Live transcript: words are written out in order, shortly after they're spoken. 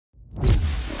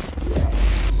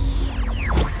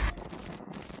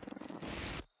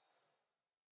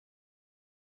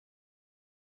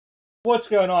What's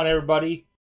going on, everybody?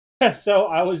 So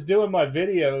I was doing my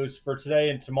videos for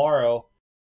today and tomorrow,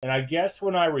 and I guess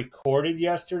when I recorded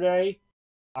yesterday,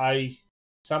 I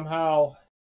somehow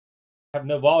have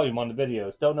no volume on the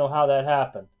videos. Don't know how that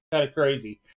happened. Kind of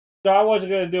crazy. So I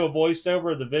wasn't going to do a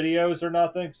voiceover of the videos or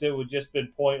nothing because it would just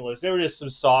been pointless. They were just some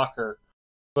soccer.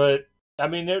 But, I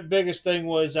mean, their biggest thing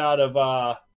was out of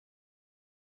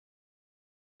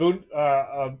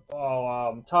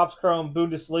Topps Chrome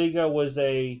Bundesliga was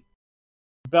a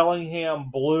Bellingham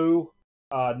Blue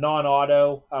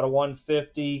non-auto out of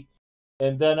 150,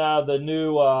 and then out of the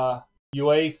new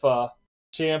UEFA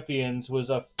Champions was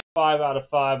a 5 out of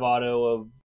 5 auto of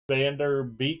Vander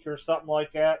Beek or something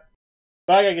like that.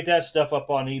 But I gotta get that stuff up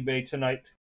on eBay tonight,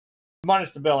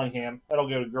 minus the Bellingham. That'll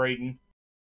go to grading.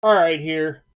 All right,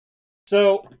 here.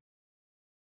 So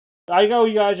I know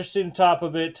you guys are seeing the top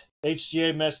of it.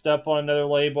 HGA messed up on another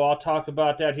label. I'll talk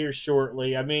about that here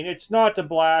shortly. I mean, it's not to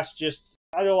blast, just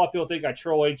I know a lot of people think I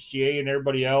troll HGA and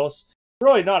everybody else.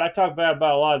 Really not. I talk bad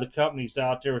about a lot of the companies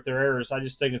out there with their errors. I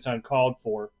just think it's uncalled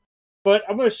for. But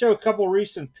I'm going to show a couple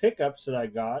recent pickups that I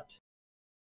got.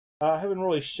 I haven't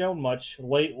really shown much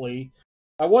lately.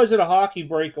 I was at a hockey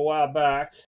break a while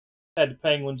back. Had the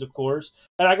Penguins, of course.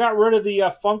 And I got rid of the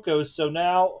Funkos, so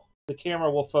now the camera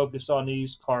will focus on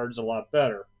these cards a lot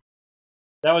better.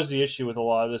 That was the issue with a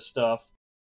lot of this stuff.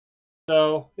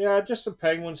 So, yeah, just some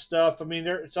Penguin stuff. I mean,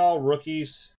 it's all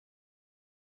rookies.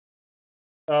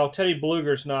 Oh, Teddy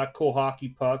Bluger's not cool hockey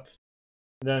puck.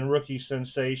 And then rookie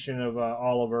sensation of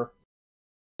Oliver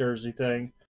jersey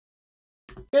thing.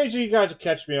 Occasionally, you guys will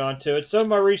catch me onto it. Some of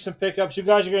my recent pickups, you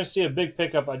guys are going to see a big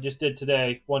pickup I just did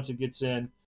today once it gets in.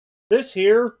 This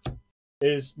here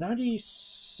is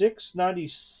 96,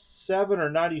 97, or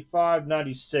 95,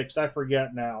 96. I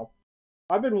forget now.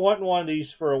 I've been wanting one of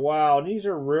these for a while, and these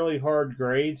are really hard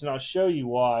grades, and I'll show you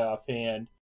why offhand.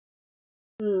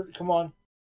 Come on.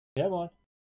 Come on.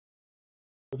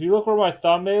 If you look where my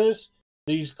thumb is,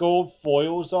 these gold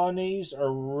foils on these are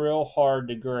real hard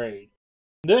to grade.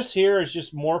 This here is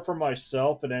just more for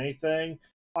myself than anything.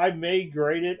 I may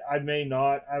grade it, I may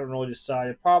not. I don't really decide.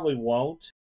 I probably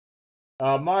won't.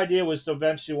 My idea was to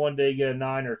eventually one day get a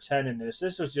 9 or 10 in this.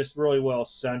 This was just really well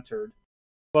centered.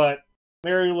 But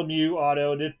Mary Lemieux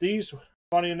auto did these,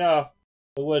 funny enough,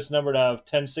 it was numbered out of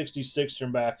 1066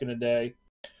 from back in the day.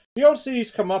 You don't see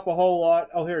these come up a whole lot.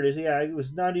 Oh, here it is. Yeah, it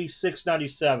was 96,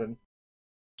 97.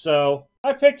 So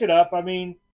I picked it up. I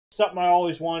mean, something I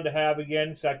always wanted to have again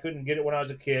because I couldn't get it when I was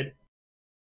a kid.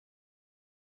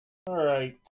 All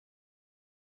right.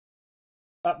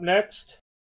 Up next,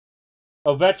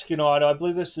 Ovechkin auto. I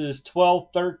believe this is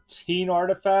 1213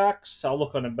 artifacts. I'll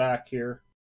look on the back here.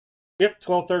 Yep,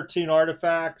 1213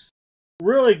 artifacts.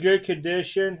 Really good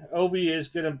condition. Ovi is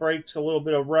going to break a little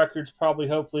bit of records probably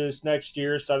hopefully this next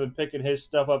year, so I've been picking his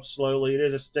stuff up slowly. It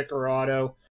is a sticker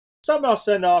auto. Some I'll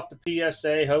send off to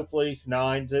PSA, hopefully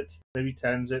 9s it, maybe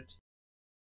 10s it.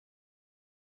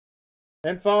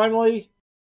 And finally,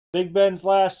 Big Ben's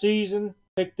last season,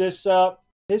 picked this up.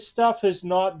 His stuff has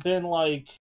not been like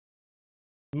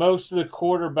most of the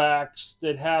quarterbacks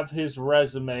that have his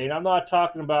resume. And I'm not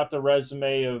talking about the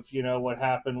resume of, you know, what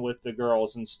happened with the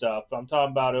girls and stuff. I'm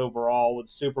talking about overall with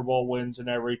Super Bowl wins and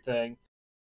everything.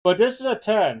 But this is a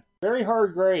 10. Very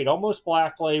hard grade, almost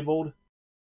black labeled.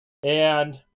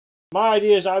 And my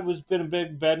idea is I've been a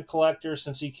big Ben collector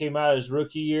since he came out his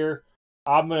rookie year.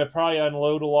 I'm going to probably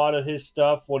unload a lot of his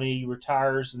stuff when he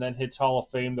retires and then hits Hall of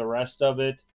Fame, the rest of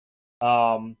it.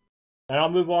 And I'll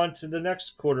move on to the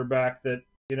next quarterback that,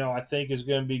 you know, I think is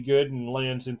going to be good and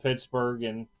lands in Pittsburgh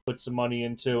and put some money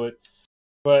into it.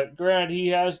 But granted, he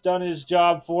has done his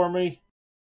job for me.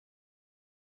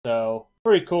 So,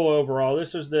 pretty cool overall.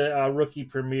 This is the rookie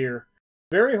premiere.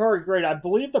 Very hard grade. I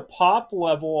believe the pop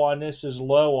level on this is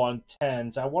low on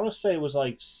 10s. I want to say it was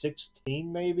like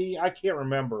 16 maybe. I can't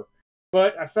remember.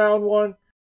 But I found one,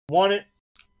 won it.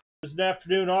 It was an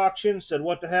afternoon auction. Said,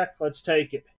 what the heck, let's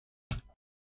take it.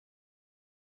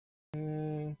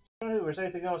 Is there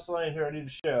anything else laying here I need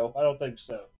to show? I don't think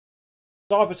so.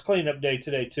 It's office cleanup day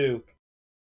today, too.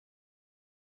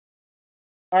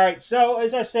 Alright, so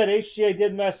as I said, HGA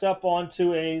did mess up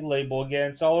onto a label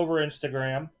again. It's all over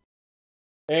Instagram.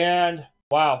 And,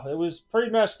 wow, it was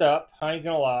pretty messed up. I ain't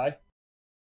gonna lie.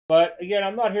 But, again,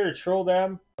 I'm not here to troll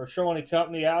them or troll any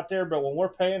company out there, but when we're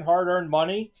paying hard-earned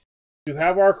money to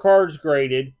have our cards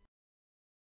graded,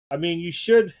 I mean, you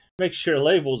should make sure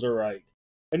labels are right.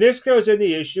 And this goes in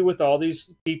the issue with all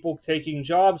these people taking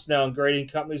jobs now and grading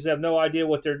companies that have no idea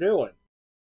what they're doing.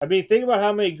 I mean, think about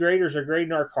how many graders are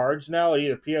grading our cards now,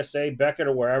 either PSA, Beckett,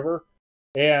 or wherever,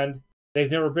 and they've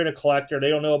never been a collector, they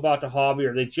don't know about the hobby,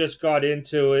 or they just got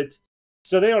into it,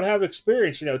 So they don't have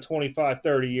experience, 25,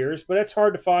 30 years, but it's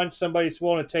hard to find somebody that's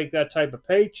willing to take that type of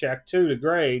paycheck, too, to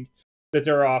grade that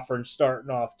they're offering starting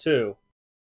off, too.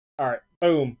 All right,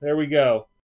 boom, there we go.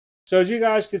 So as you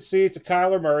guys can see, it's a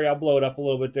Kyler Murray. I'll blow it up a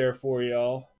little bit there for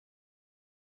y'all.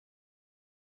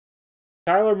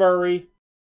 Kyler Murray,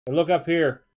 and look up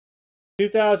here.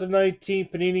 2019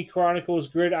 Panini Chronicles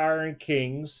Gridiron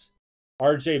Kings,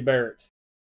 R.J. Barrett.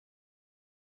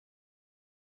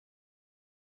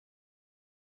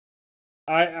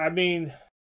 I mean,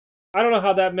 I don't know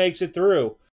how that makes it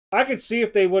through. I could see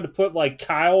if they would have put like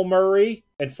Kyle Murray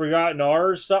and forgotten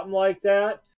ours, something like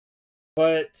that.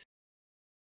 But,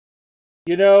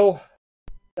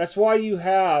 that's why you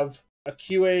have a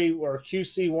QA or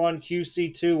QC1,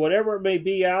 QC2, whatever it may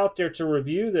be out there to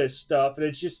review this stuff. And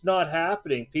it's just not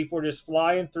happening. People are just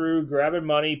flying through, grabbing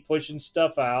money, pushing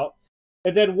stuff out.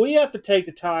 And then we have to take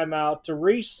the time out to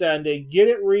resend it, get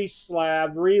it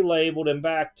reslabbed, relabeled, and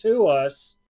back to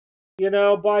us.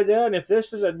 By then, if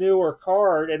this is a newer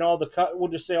card and we'll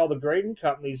just say all the grading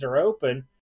companies are open,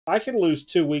 I can lose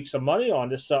 2 weeks of money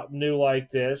onto something new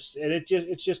like this. And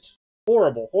it's just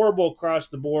horrible across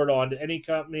the board onto any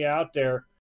company out there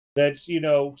that's,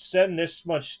 sending this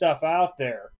much stuff out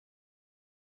there.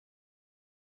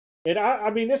 And I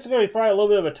mean, this is going to be probably a little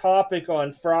bit of a topic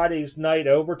on Friday's night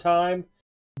overtime.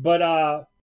 But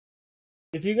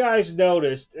if you guys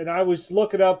noticed, and I was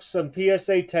looking up some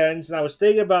PSA 10s, and I was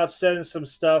thinking about sending some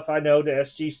stuff I know to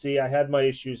SGC. I had my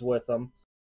issues with them.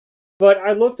 But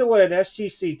I looked at what an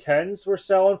SGC 10s were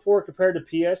selling for compared to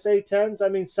PSA 10s. I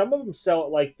mean, some of them sell at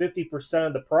like 50%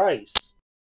 of the price.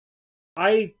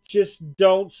 I just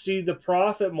don't see the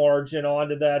profit margin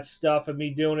onto that stuff and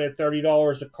me doing it at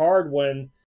 $30 a card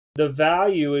when the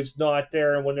value is not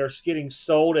there, and when they're getting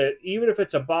sold at, even if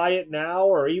it's a buy it now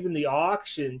or even the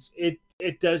auctions,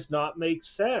 it does not make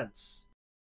sense.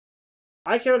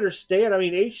 I can understand. I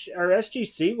mean,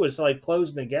 SGC was like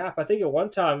closing the gap. I think at one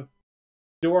time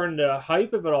during the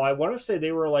hype of it all, I want to say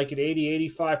they were like at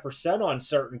 80-85% on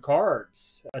certain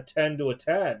cards, a 10 to a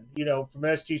 10, from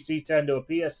SGC 10 to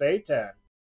a PSA 10.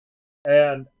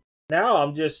 And now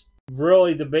I'm just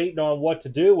really debating on what to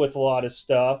do with a lot of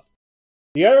stuff.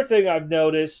 The other thing I've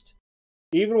noticed,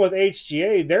 even with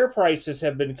HGA, their prices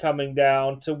have been coming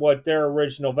down to what their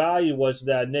original value was with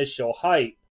that initial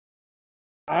hype.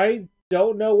 I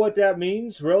don't know what that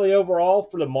means really overall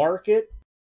for the market.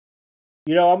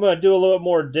 I'm going to do a little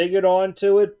more digging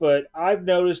onto it, but I've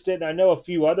noticed it, and I know a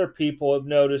few other people have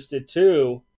noticed it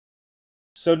too.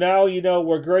 So now,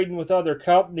 we're grading with other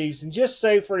companies, and just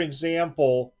say, for an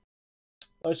example,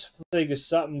 let's think of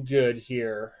something good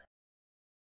here.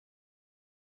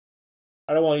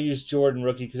 I don't want to use Jordan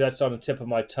rookie because that's on the tip of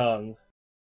my tongue.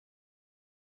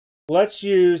 Let's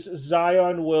use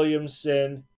Zion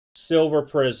Williamson Silver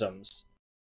Prisms.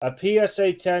 A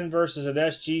PSA 10 versus an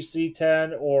SGC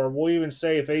 10, or we'll even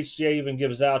say if HGA even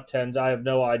gives out 10s, I have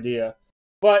no idea.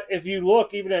 But if you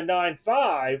look even at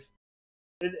 9.5,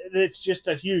 it's just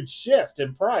a huge shift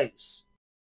in price.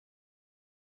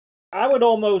 I would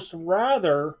almost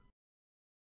rather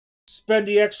spend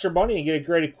the extra money and get it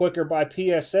graded quicker by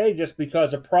PSA just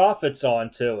because of profits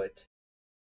onto it.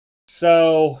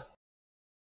 So,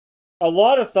 a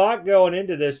lot of thought going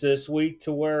into this week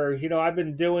to where, I've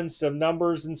been doing some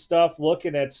numbers and stuff,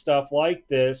 looking at stuff like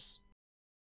this.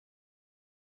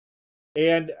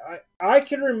 And I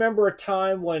can remember a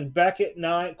time when Beckett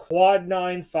quad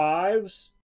 9.5s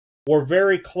were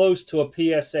very close to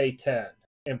a PSA 10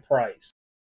 in price.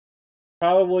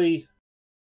 Probably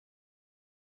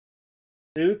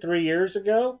 2-3 years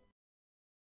ago.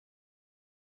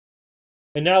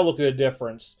 And now look at the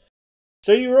difference.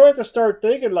 So you really have to start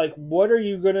thinking, like, what are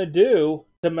you going to do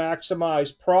to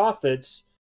maximize profits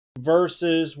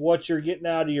versus what you're getting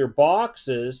out of your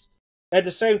boxes? At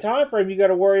the same time frame, you got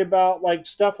to worry about like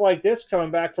stuff like this coming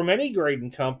back from any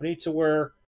grading company to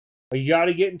where you got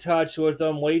to get in touch with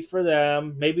them, wait for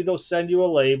them. Maybe they'll send you a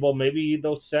label. Maybe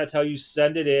they'll set how you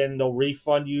send it in. They'll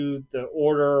refund you the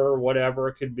order or whatever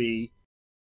it could be.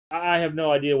 I have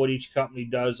no idea what each company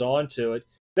does onto it.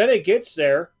 Then it gets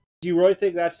there. Do you really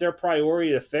think that's their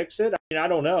priority to fix it? I mean, I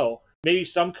don't know. Maybe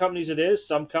some companies it is,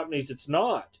 some companies it's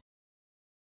not.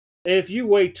 And if you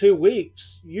wait 2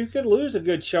 weeks, you could lose a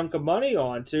good chunk of money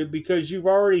onto because you've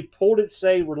already pulled it,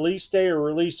 say, release day or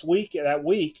release week that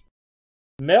week,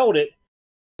 mailed it.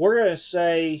 We're going to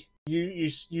say you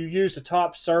use the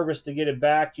top service to get it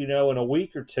back, in a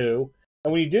week or two.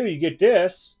 And when you do, you get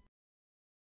this.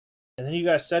 And then you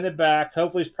got to send it back.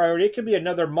 Hopefully it's priority. It could be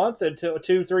another month until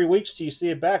 2-3 weeks till you see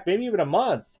it back. Maybe even a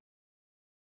month.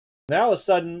 Now all of a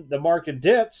sudden the market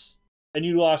dips and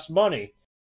you lost money.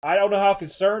 I don't know how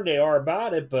concerned they are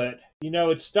about it, but,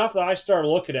 it's stuff that I started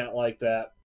looking at like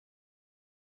that.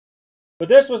 But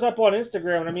this was up on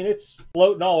Instagram, and I mean, it's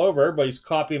floating all over. Everybody's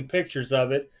copying pictures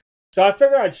of it. So I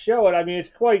figured I'd show it. I mean, it's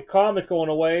quite comical in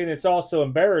a way, and it's also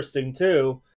embarrassing,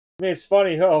 too. I mean, it's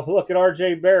funny. Oh, look at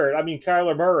R.J. Barrett. I mean,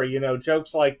 Kyler Murray,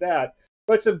 jokes like that.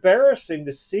 But it's embarrassing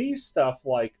to see stuff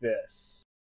like this.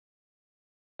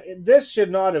 This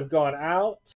should not have gone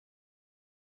out.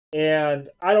 And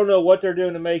I don't know what they're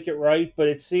doing to make it right, but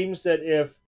it seems that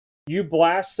if you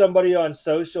blast somebody on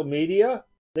social media,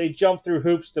 they jump through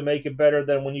hoops to make it better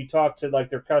than when you talk to like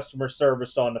their customer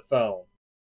service on the phone.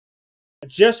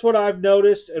 Just what I've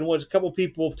noticed and what a couple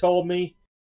people have told me.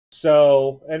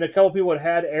 So, and a couple people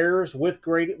had errors with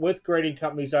grading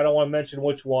companies. I don't want to mention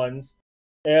which ones,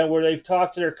 and where they've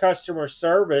talked to their customer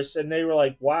service and they were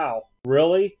like, "Wow,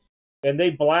 really?" And they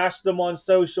blast them on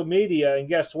social media, and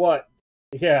guess what?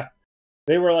 Yeah,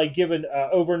 they were like given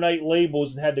overnight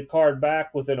labels and had the card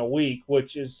back within a week,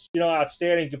 which is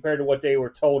outstanding compared to what they were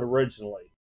told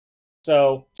originally.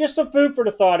 So just some food for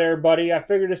the thought, everybody. I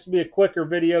figured this would be a quicker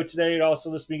video today. It also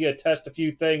lets me get to test a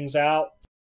few things out.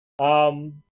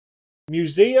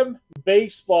 Museum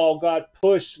baseball got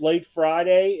pushed late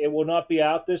Friday. It will not be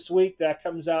out this week. That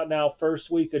comes out now first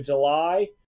week of July.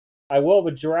 I will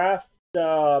have a draft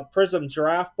Prism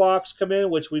draft box come in,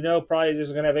 which we know probably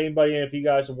isn't going to have anybody in if you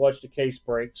guys have watched the case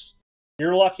breaks.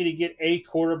 You're lucky to get a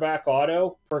quarterback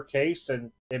auto per case,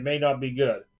 and it may not be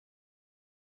good.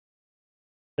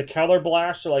 The Color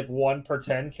Blasts are like 1 per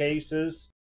 10 cases.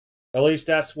 At least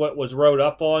that's what was wrote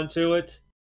up onto it.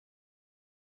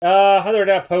 Other than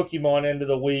that, Pokemon end of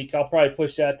the week. I'll probably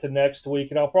push that to next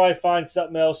week, and I'll probably find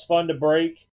something else fun to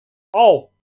break.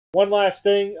 Oh, one last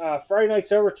thing. Friday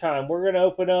night's overtime. We're going to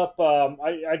open up.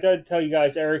 I did tell you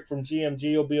guys Eric from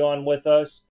GMG will be on with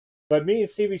us. But me and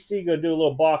CBC going to do a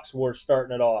little box war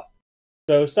starting it off.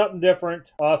 So something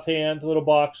different offhand, a little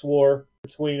box war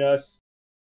between us.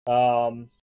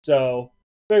 So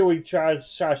figure we try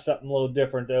something a little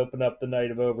different to open up the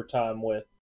night of overtime with.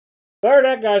 But other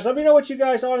than that, guys, let me know what you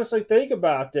guys honestly think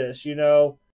about this.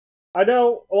 I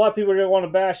know a lot of people are going to want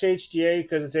to bash HGA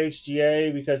because it's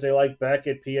HGA, because they like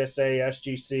Beckett, PSA,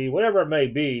 SGC, whatever it may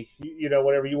be,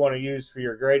 whatever you want to use for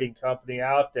your grading company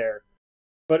out there.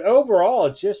 But overall,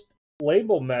 just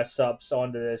label mess-ups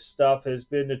onto this stuff has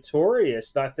been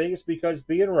notorious. And I think it's because it's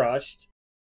being rushed.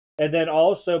 And then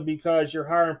also because you're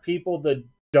hiring people that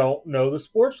don't know the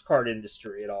sports card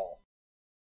industry at all.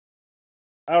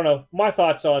 I don't know. My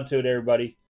thoughts on to it,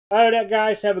 everybody. All right,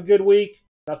 guys, have a good week.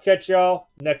 I'll catch y'all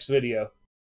next video.